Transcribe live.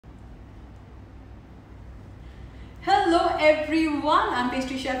Hello everyone, I'm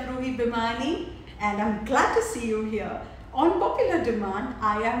pastry chef Ruhi Bimani and I'm glad to see you here. On popular demand,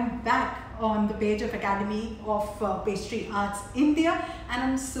 I am back on the page of Academy of Pastry Arts India and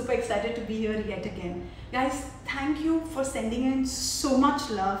I'm super excited to be here yet again. Guys, thank you for sending in so much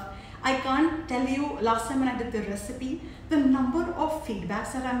love. I can't tell you, last time when I did the recipe, the number of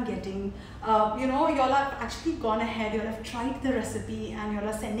feedbacks that I'm getting. Y'all have actually gone ahead, y'all have tried the recipe and y'all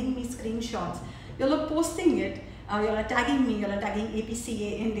are sending me screenshots. Y'all are posting it. Y'all are tagging me, y'all are tagging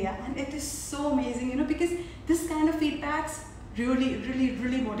APCA India, and it is so amazing, because this kind of feedbacks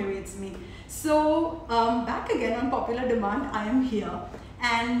really motivates me. So back again on popular demand, I am here,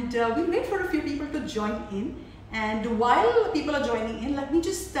 and we'll wait for a few people to join in. And while people are joining in, let me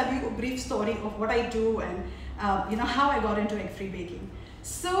just tell you a brief story of what I do and how I got into egg-free baking.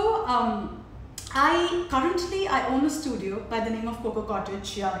 So I currently own a studio by the name of Coco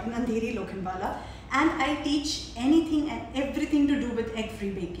Cottage in Andheri, Lokhandwala. And I teach anything and everything to do with egg-free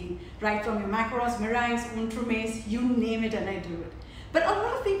baking, right from your macarons, meringues, entremets, you name it, and I do it. But a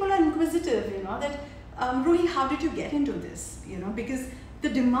lot of people are inquisitive, that Ruhi, how did you get into this? Because the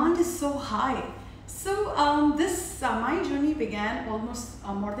demand is so high. So my journey began almost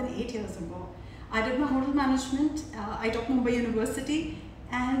more than 8 years ago. I did my hotel management. I taught Mumbai University,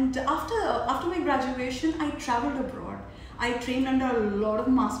 and after my graduation, I traveled abroad. I trained under a lot of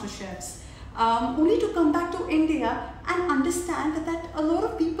master chefs. Only to come back to India and understand that a lot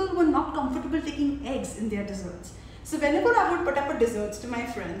of people were not comfortable taking eggs in their desserts. So whenever I would put up a dessert to my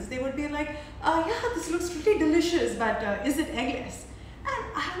friends, they would be like, yeah, this looks really delicious, but is it eggless? And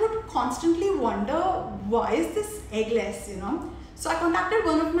I would constantly wonder, why is this eggless, So I contacted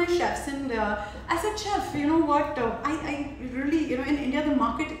one of my chefs and I said, chef, you know what, I really, in India the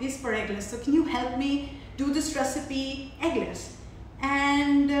market is for eggless, so can you help me do this recipe eggless?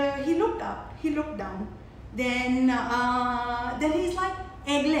 And he looked up, he looked down, then he's like,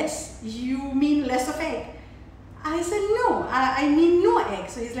 eggless, you mean less of egg? I said, no, I mean no egg.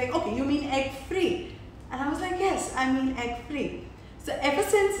 So he's like, okay, you mean egg free? And I was like, yes, I mean egg free. So ever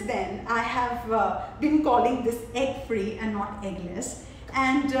since then, I have been calling this egg free and not eggless.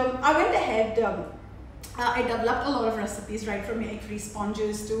 And I went ahead, I developed a lot of recipes, right from your egg-free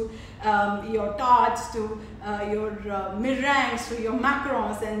sponges to your tarts to your meringues to your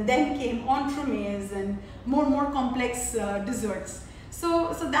macarons, and then came entremets and more complex desserts.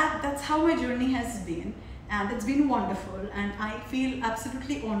 So that's how my journey has been, and it's been wonderful, and I feel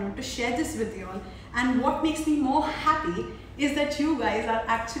absolutely honored to share this with you all. And what makes me more happy is that you guys are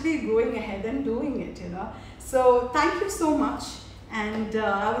actually going ahead and doing it, So thank you so much. And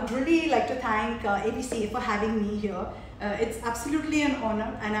I would really like to thank APCA for having me here. It's absolutely an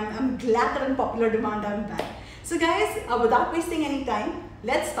honor, and I'm glad that on popular demand I'm back. So guys, without wasting any time,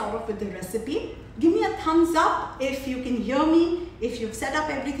 let's start off with the recipe. Give me a thumbs up if you can hear me, if you've set up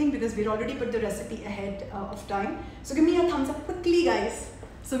everything, because we'd already put the recipe ahead of time. So give me a thumbs up quickly, guys,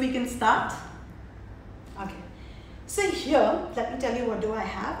 so we can start. Okay. So here, let me tell you what do I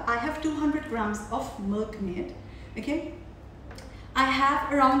have. I have 200 grams of milkmaid, okay? I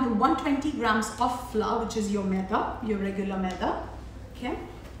have around 120 grams of flour, which is your maida, your regular maida, okay?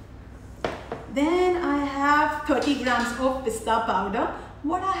 Then I have 30 grams of pista powder.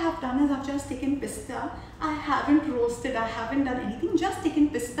 What I have done is I've just taken pista. I haven't roasted, I haven't done anything, just taken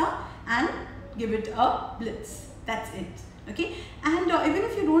pista and give it a blitz. That's it, okay? And even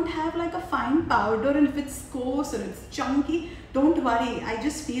if you don't have like a fine powder, and if it's coarse or it's chunky, don't worry. I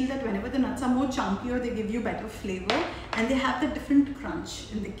just feel that whenever the nuts are more chunkier, they give you better flavor and they have the different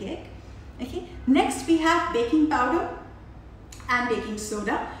crunch in the cake. Okay. Next we have baking powder and baking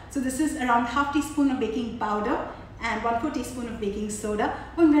soda. So this is around half teaspoon of baking powder and 1/4 teaspoon of baking soda.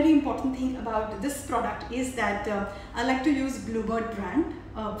 One very important thing about this product is that I like to use Bluebird brand.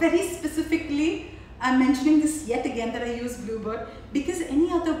 Very specifically, I'm mentioning this yet again that I use Bluebird because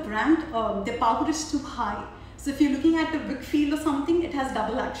any other brand, the powder is too high. So if you're looking at a Wickfield or something, it has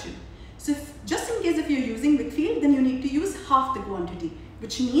double action. So just in case if you're using Wickfield, then you need to use half the quantity,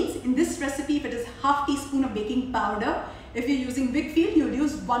 which means in this recipe, if it is half teaspoon of baking powder, if you're using Wickfield, you'll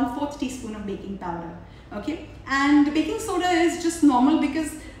use 1/4 teaspoon of baking powder, okay? And baking soda is just normal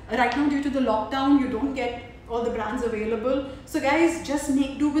because right now due to the lockdown, you don't get all the brands available. So guys, just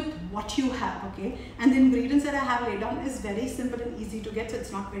make do with what you have, okay? And the ingredients that I have laid down is very simple and easy to get, so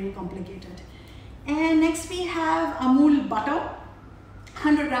it's not very complicated. And next we have Amul butter,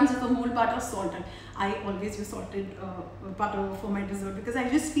 100 grams of Amul butter salted. I always use salted butter for my dessert because I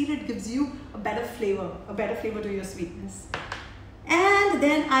just feel it gives you a better flavor to your sweetness. And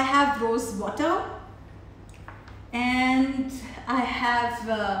then I have rose water, and I have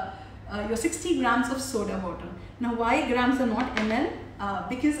your 60 grams of soda water. Now why grams are not ml?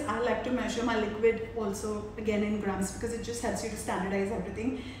 Because I like to measure my liquid also again in grams, because it just helps you to standardize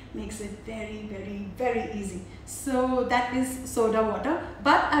everything, makes it very, very, very easy. So that is soda water,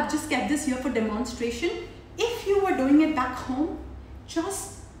 but I've just kept this here for demonstration. If you were doing it back home,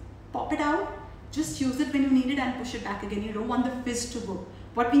 just pop it out, just use it when you need it and push it back again. You don't want the fizz to go.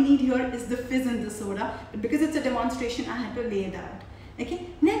 What we need here is the fizz in the soda, but because it's a demonstration, I had to lay it out. Okay,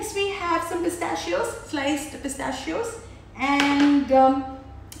 next we have some pistachios, sliced pistachios, and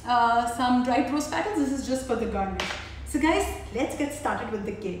some dried rose petals. This is just for the garnish. So guys, let's get started with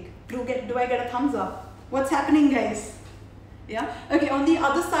the cake. Do I get a thumbs up? What's happening, guys? Yeah, okay, on the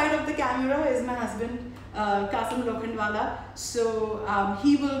other side of the camera is my husband, Kasim Lokhandwala. So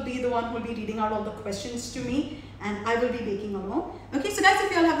he will be the one who will be reading out all the questions to me, and I will be baking along. Okay, so guys,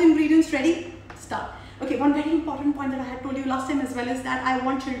 if you all have the ingredients ready, start. Okay, one very important point that I had told you last time as well is that I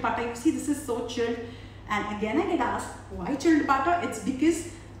want chilled butter. You see, this is so chilled. And again, I get asked, why chilled butter? It's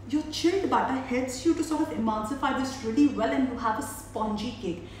because your chilled butter helps you to sort of emulsify this really well, and you have a spongy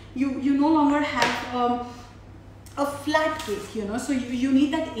cake. You no longer have a flat cake, you know, so you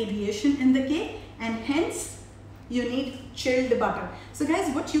need that aeration in the cake, and hence you need chilled butter. So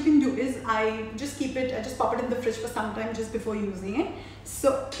guys, what you can do is I just pop it in the fridge for some time just before using it.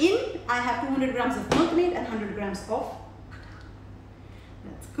 So I have 200 grams of milk made and 100 grams of butter.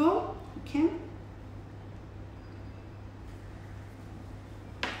 Let's go. Okay.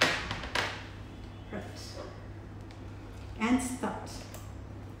 Right. And start.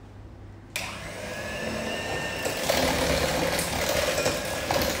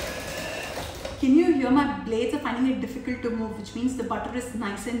 Can you hear my blades are finding it difficult to move, which means the butter is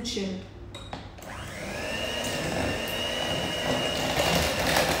nice and chilled.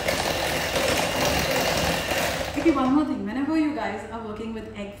 Okay, one more thing. Whenever you guys are working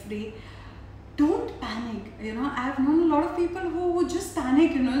with egg-free, don't panic. You know, I have known a lot of people who would just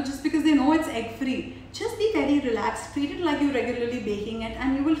panic, you know, just because they know it's egg-free. Just be very relaxed. Treat it like you're regularly baking it,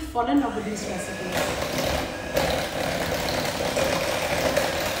 and you will fall in love with these recipes.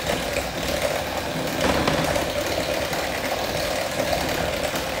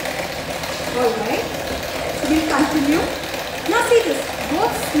 Alright, so we'll continue. Now see this, go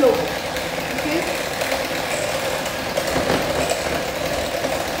slow, okay?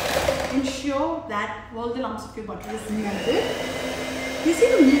 Ensure that all the lumps of your butter is melted. You see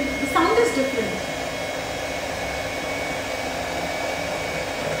the sound is different.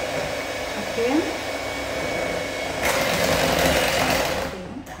 Okay.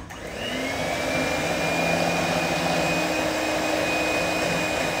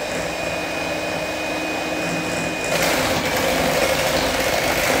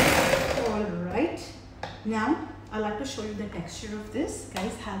 Now, I like to show you the texture of this.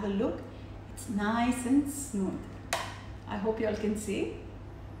 Guys, have a look. It's nice and smooth. I hope you all can see.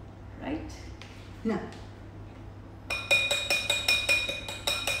 Right?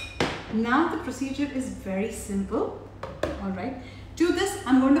 Now the procedure is very simple. Alright. To this,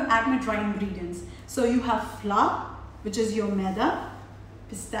 I'm going to add my dry ingredients. So you have flour, which is your maida,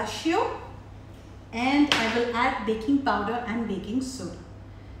 pistachio, and I will add baking powder and baking soda.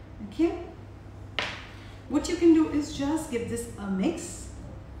 Okay. What you can do is just give this a mix.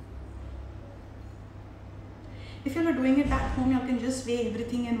 If you're not doing it back home, you can just weigh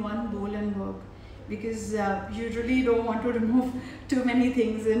everything in one bowl and work, because you really don't want to remove too many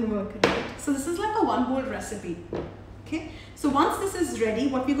things in work, right? So this is like a one bowl recipe. Okay. So once this is ready,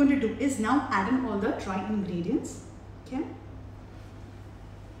 what we're going to do is now add in all the dry ingredients. Okay.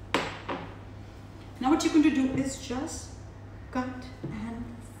 Now what you're going to do is just cut and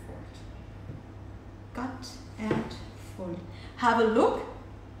cut and fold. Have a look.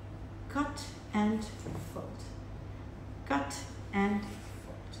 Cut and fold. Cut and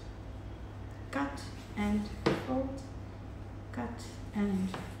fold. Cut and fold. Cut and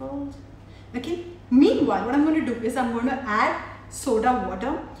fold. Okay. Meanwhile, what I'm going to do is I'm going to add soda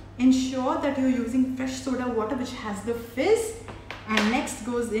water. Ensure that you're using fresh soda water which has the fizz. And next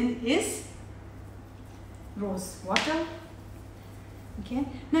goes in is rose water. Okay.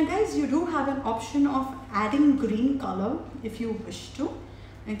 Now guys, you do have an option of adding green color if you wish to.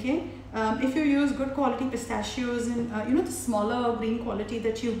 Okay. If you use good quality pistachios and you know, the smaller green quality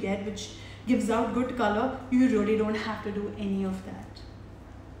that you get, which gives out good color, you really don't have to do any of that.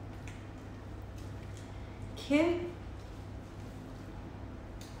 Okay.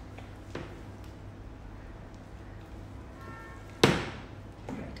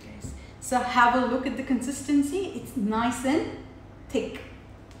 Right guys. So have a look at the consistency. It's nice and thick.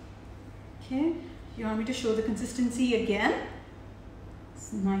 Okay, you want me to show the consistency again?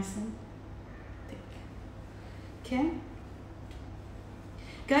 It's nice and thick. Okay.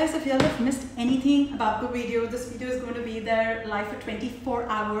 Guys, if you have missed anything about the video, this video is going to be there live for 24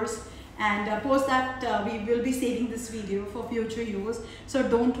 hours. And post that, we will be saving this video for future use. So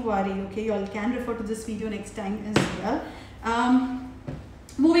don't worry, okay? You all can refer to this video next time as well.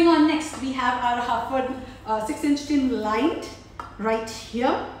 Moving on, next we have our Harvard 6-inch tin lined right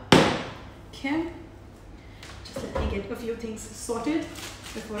here. Okay. Just let me get a few things sorted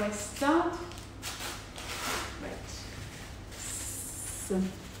before I start. Right. So,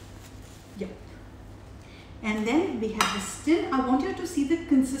 yeah. And then we have this tin. I want you to see the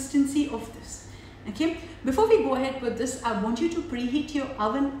consistency of this. Okay. Before we go ahead with this, I want you to preheat your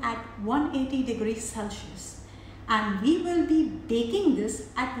oven at 180 degrees Celsius. And we will be baking this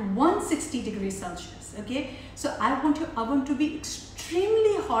at 160 degrees Celsius. Okay. So I want your oven to be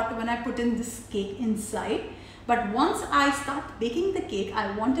extremely hot when I put in this cake inside. But once I start baking the cake,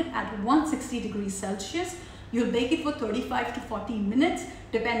 I want it at 160 degrees Celsius. You'll bake it for 35 to 40 minutes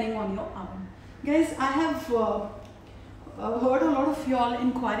depending on your oven. Guys, I have heard a lot of y'all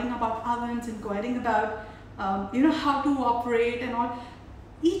inquiring about ovens, inquiring about how to operate and all.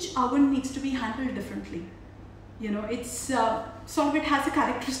 Each oven needs to be handled differently. It's sort of, it has the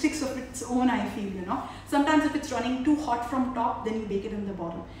characteristics of its own, I feel. Sometimes if it's running too hot from top, then you bake it in the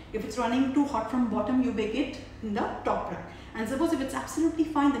bottom. If it's running too hot from bottom, you bake it in the top rack. And suppose if it's absolutely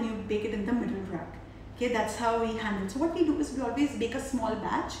fine, then you bake it in the middle rack. Okay, that's how we handle. So what we do is we always bake a small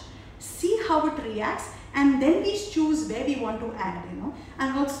batch, see how it reacts, and then we choose where we want to add.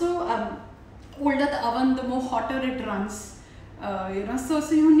 And also, older the oven, the more hotter it runs.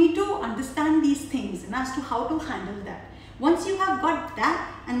 So you need to understand these things and as to how to handle that. Once you have got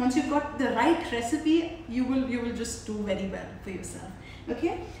that, and once you've got the right recipe, you will just do very well for yourself.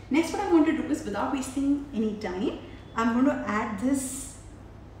 Okay. Next, what I'm going to do is, without wasting any time, I'm going to add this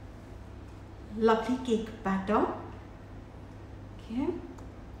lovely cake batter, okay,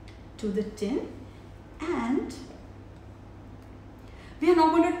 to the tin, and we are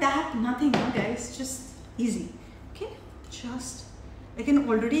not going to tap nothing, guys. Just easy. I can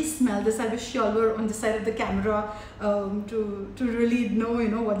already smell this. I wish y'all were on the side of the camera to really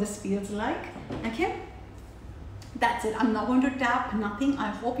know, what this feels like. Okay, that's it. I'm not going to tap nothing. I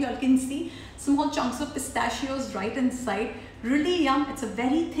hope y'all can see small chunks of pistachios right inside. Really yum. It's a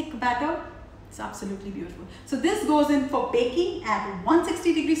very thick batter. It's absolutely beautiful. So this goes in for baking at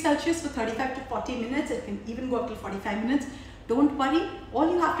 160 degrees Celsius for 35 to 40 minutes. It can even go up to 45 minutes. Don't worry, all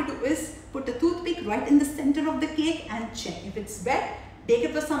you have to do is put a toothpick right in the center of the cake and check. If it's wet, bake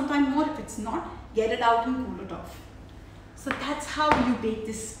it for some time more. If it's not, get it out and cool it off. So that's how you bake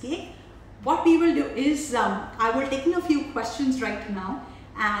this cake. What we will do is, I will take in a few questions right now,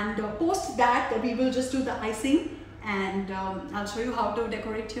 and post that we will just do the icing, and I'll show you how to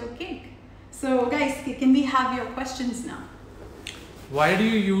decorate your cake. So guys, can we have your questions now? Why do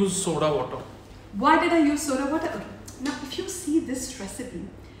you use soda water? Why did I use soda water? Okay. Now, if you see this recipe,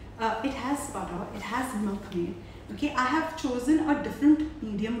 it has butter, it has milkmaid. Okay, I have chosen a different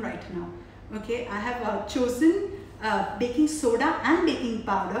medium right now. Okay, I have chosen baking soda and baking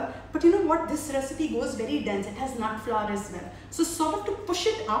powder. But you know what? This recipe goes very dense. It has nut flour as well. So sort of to push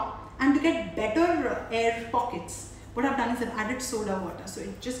it up and to get better air pockets, what I've done is I've added soda water. So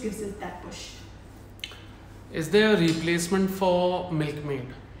it just gives it that push. Is there a replacement for milkmaid?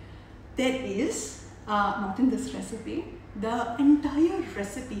 There is. Not in this recipe. The entire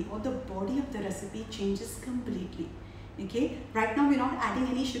recipe or the body of the recipe changes completely. Okay, right now we're not adding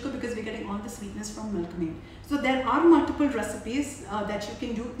any sugar because we're getting all the sweetness from milkmaid. So there are multiple recipes that you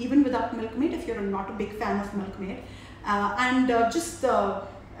can do even without milkmaid if you're not a big fan of milkmaid.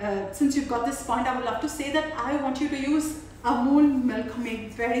 Since you've got this point, I would love to say that I want you to use Amul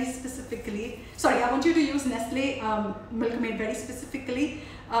milkmaid very specifically. Sorry, I want you to use Nestle milkmaid very specifically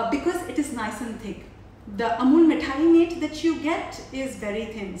because it is nice and thick. The Amul Mithai mate that you get is very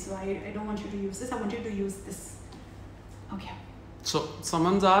thin, so I don't want you to use this. I want you to use this. Okay. So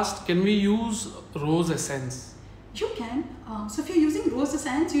someone's asked, can we use rose essence? You can. So if you're using rose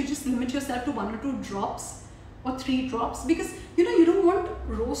essence, you just limit yourself to 1 or 2 drops or 3 drops, because you don't want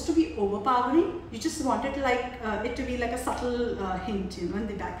rose to be overpowering. You just want it like it to be like a subtle hint, in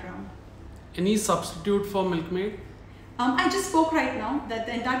the background. Any substitute for milkmaid? I just spoke right now that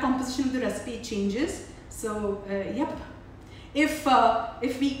the entire composition of the recipe changes. So yep. If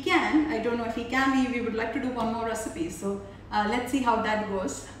we can, I don't know if we can, we would like to do one more recipe. So let's see how that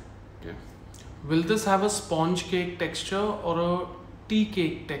goes. Okay. Will this have a sponge cake texture or a tea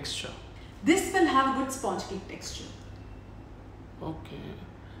cake texture? This will have good sponge cake texture. Okay.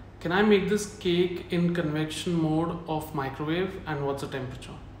 Can I make this cake in convection mode of microwave, and what's the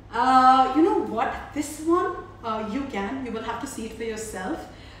temperature? You know what? This one you can. You will have to see it for yourself.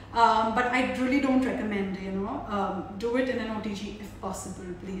 But I really don't recommend. Do it in an OTG if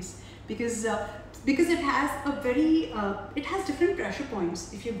possible, please, because it has it has different pressure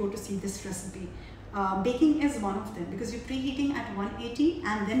points. If you go to see this recipe, baking is one of them, because you're preheating at 180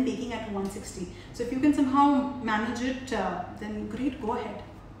 and then baking at 160. So if you can somehow manage it, then great, go ahead.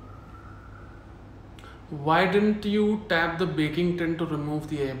 Why didn't you tap the baking tin to remove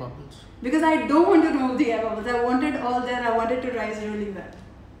the air bubbles? Because I don't want to remove the air bubbles. I want it all there. I want it to rise really well.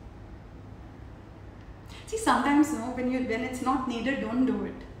 See, sometimes when it's not needed, don't do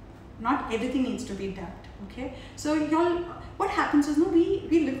it. Not everything needs to be tapped. Okay, so what happens is we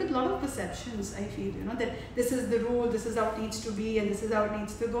live with a lot of perceptions. I feel that this is the rule, this is how it needs to be, and this is how it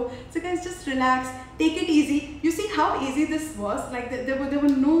needs to go. So guys, just relax, take it easy. You see how easy this was? Like there were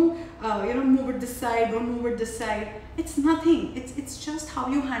no move it this side, don't move it this side. It's nothing. It's just how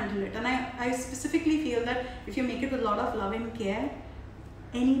you handle it. And I specifically feel that if you make it with a lot of love and care,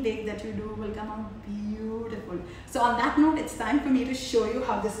 any bake that you do will come out beautiful. So on that note, it's time for me to show you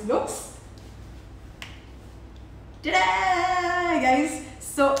how this looks. Ta-da, guys!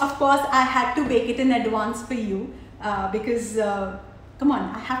 So of course I had to bake it in advance for you because come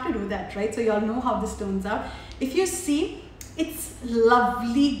on, I have to do that, right? So you all know how this turns out. If you see, it's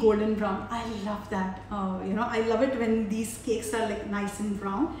lovely golden brown. I love that. I love it when these cakes are like nice and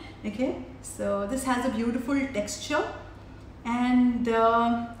brown. Okay, so this has a beautiful texture, and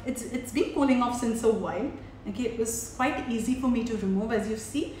it's been cooling off since a while. Okay, it was quite easy for me to remove, as you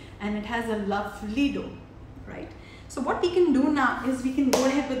see, and it has a lovely dough, right? So what we can do now is we can go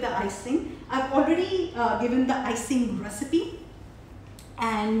ahead with the icing. I've already given the icing recipe,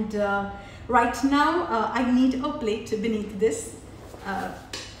 and right now I need a plate beneath this,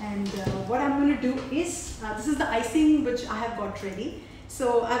 and what I'm going to do is this is the icing which I have got ready.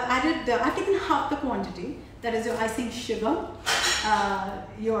 So I've taken half the quantity, that is your icing sugar,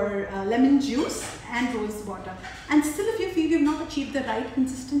 your lemon juice and rose water. And still, if you feel you've not achieved the right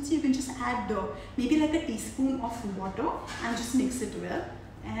consistency, you can just add maybe like a teaspoon of water and just mix it well.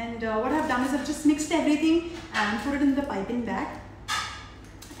 And what I've done is I've just mixed everything and put it in the piping bag,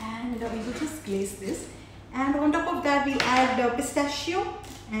 and we will just glaze this. And on top of that, we'll add pistachio,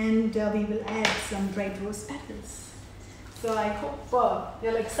 and we will add some dried rose petals. So I hope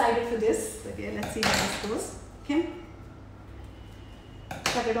you're excited for this. Okay, let's see how this goes. Okay,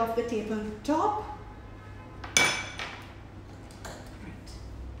 cut it off the tabletop. Right.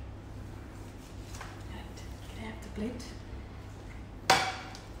 Can I have the plate?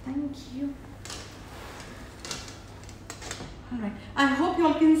 Thank you. All right. I hope you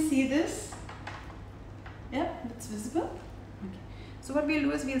all can see this. Yeah, it's visible. Okay. So what we'll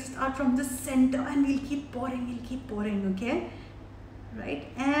do is we'll start from the center and we'll keep pouring, okay? Right,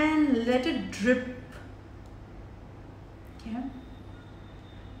 and let it drip. Okay.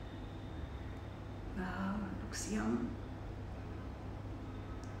 Wow, looks yum.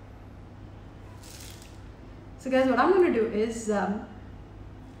 So guys, what I'm going to do is I'm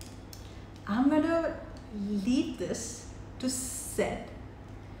going to leave this to set,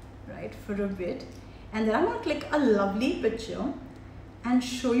 right, for a bit, and then I'm going to click a lovely picture and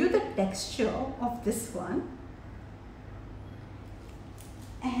show you the texture of this one.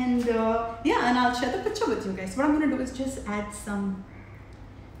 And yeah, and I'll share the picture with you guys. What I'm going to do is just add some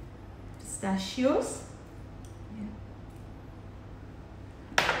pistachios,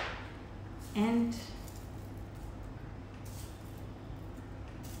 yeah, and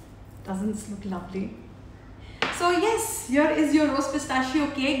doesn't this look lovely? So yes, here is your roast pistachio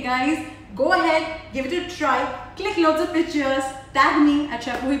cake, guys. Go ahead, give it a try, click loads of pictures, tag me at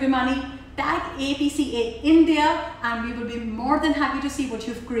Chef Ruhi Bhimani, tag APCA India, and we will be more than happy to see what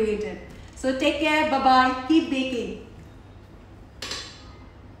you've created. So take care, bye-bye, keep baking.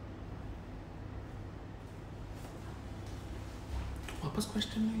 What was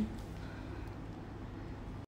question?